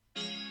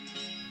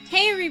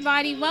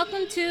everybody,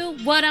 welcome to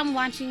What I'm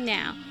Watching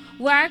Now,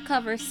 where I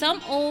cover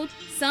some old,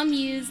 some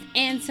used,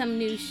 and some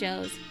new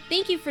shows.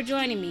 Thank you for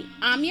joining me.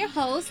 I'm your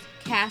host,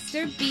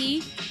 Caster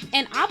B,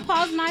 and I'll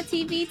pause my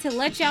TV to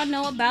let y'all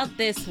know about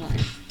this one.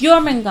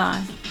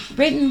 Jormungand,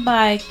 written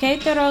by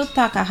Keitaro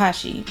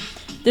Takahashi.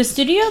 The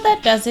studio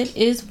that does it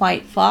is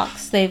White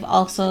Fox. They've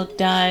also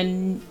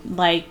done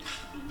like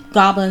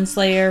Goblin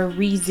Slayer,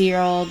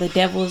 ReZero, The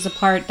Devil is a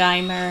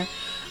Part-Timer,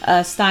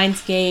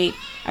 Steins Gate.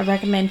 I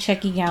recommend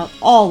checking out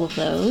all of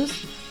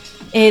those.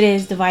 It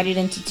is divided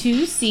into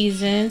 2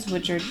 seasons,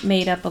 which are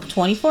made up of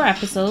 24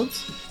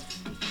 episodes.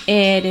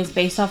 It is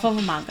based off of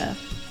a manga.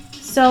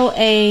 So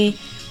a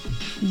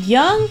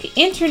young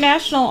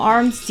international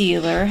arms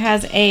dealer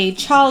has a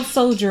child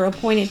soldier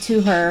appointed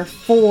to her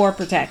for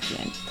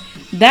protection.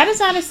 That is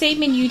not a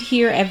statement you'd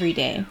hear every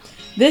day.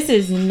 This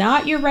is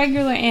not your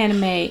regular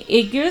anime.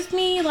 It gives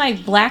me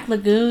like Black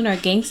Lagoon or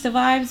Gangsta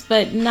vibes,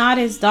 but not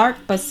as dark,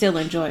 but still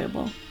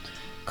enjoyable.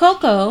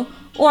 Coco,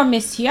 or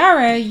Miss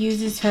Tiara,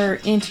 uses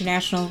her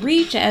international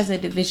reach as a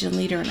division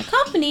leader in a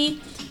company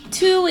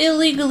to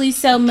illegally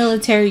sell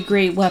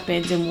military-grade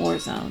weapons in war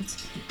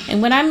zones. And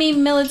when I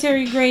mean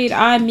military grade,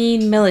 I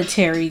mean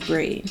military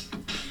grade.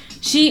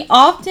 She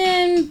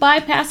often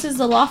bypasses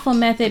the lawful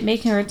method,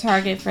 making her a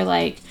target for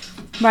like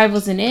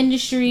rivals in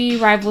industry,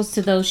 rivals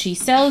to those she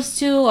sells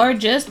to, or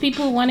just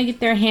people who want to get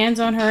their hands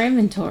on her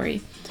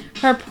inventory.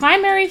 Her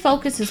primary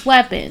focus is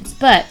weapons,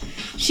 but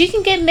she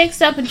can get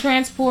mixed up in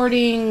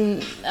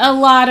transporting a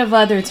lot of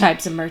other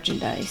types of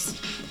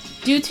merchandise.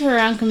 Due to her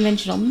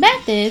unconventional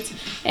methods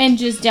and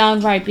just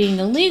downright being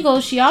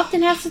illegal, she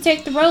often has to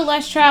take the road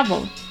less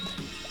traveled.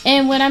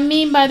 And what I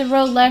mean by the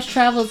road less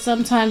traveled,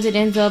 sometimes it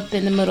ends up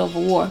in the middle of a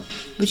war.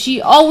 But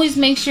she always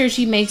makes sure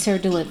she makes her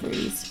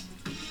deliveries.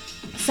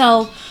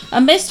 So,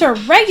 amidst her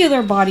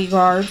regular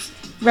bodyguards,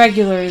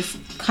 regular is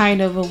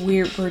kind of a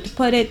weird word to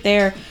put it,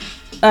 they're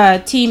a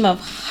team of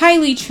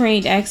highly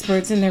trained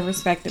experts in their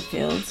respective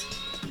fields.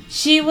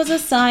 She was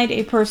assigned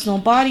a personal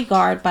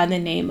bodyguard by the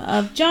name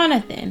of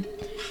Jonathan.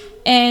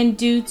 And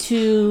due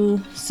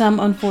to some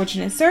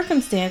unfortunate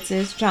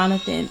circumstances,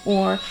 Jonathan,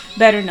 or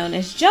better known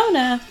as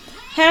Jonah,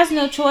 has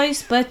no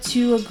choice but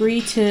to agree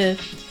to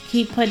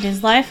keep putting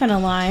his life on the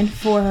line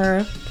for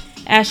her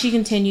as she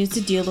continues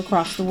to deal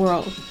across the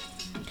world.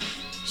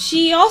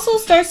 She also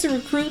starts to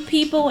recruit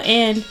people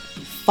and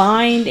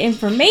find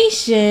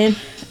information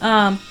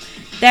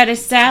that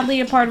is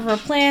sadly a part of her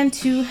plan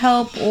to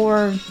help,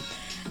 or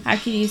how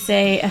can you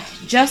say,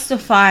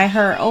 justify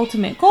her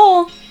ultimate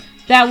goal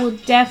that will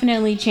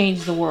definitely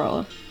change the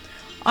world.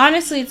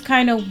 Honestly, it's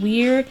kind of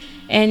weird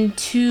and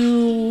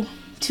too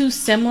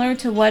similar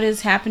to what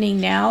is happening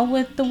now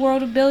with the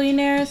world of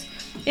billionaires.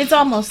 It's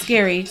almost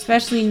scary,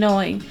 especially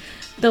knowing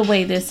the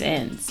way this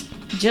ends.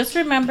 Just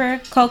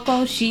remember,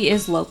 Coco, she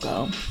is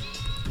loco.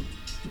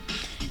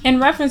 In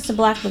reference to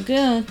Black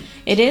Lagoon,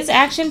 it is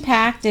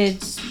action-packed.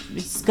 It's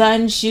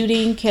gun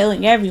shooting,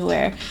 killing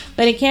everywhere.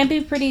 But it can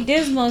be pretty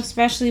dismal,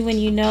 especially when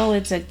you know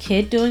it's a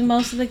kid doing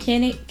most of the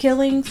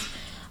killings.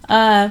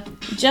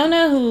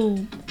 Jonah,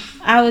 who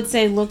I would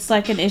say looks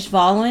like an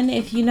Ishvalan,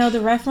 if you know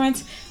the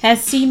reference,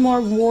 has seen more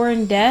war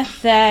and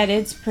death that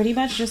it's pretty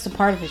much just a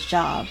part of his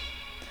job.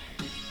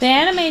 The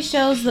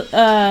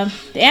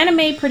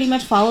anime pretty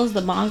much follows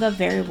the manga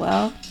very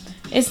well.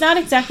 It's not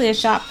exactly a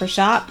shot for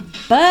shot,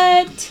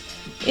 but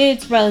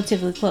it's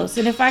relatively close.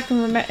 And if I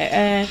can remember,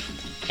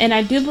 and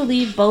I do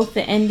believe both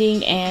the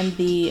ending and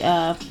the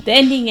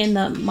ending in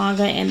the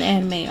manga and the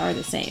anime are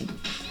the same.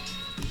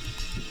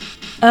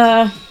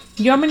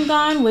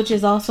 Jormungand, which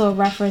is also a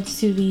reference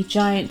to the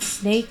giant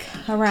snake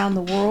around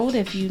the world,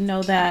 if you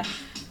know that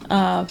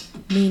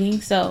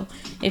meaning. So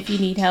if you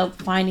need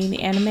help finding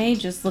the anime,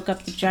 just look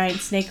up the giant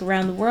snake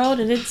around the world,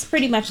 and it's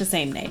pretty much the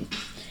same name.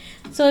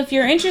 So if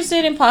you're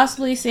interested in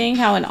possibly seeing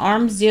how an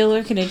arms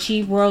dealer can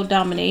achieve world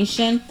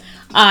domination,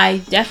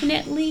 I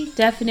definitely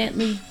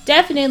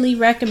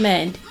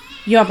recommend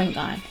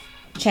Jormungand.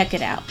 Check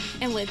it out.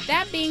 And with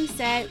that being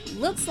said,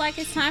 looks like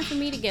it's time for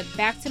me to get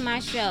back to my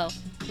show.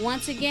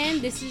 Once again,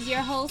 this is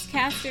your host,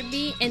 Caster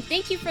B, and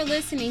thank you for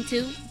listening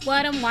to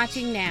What I'm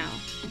Watching Now.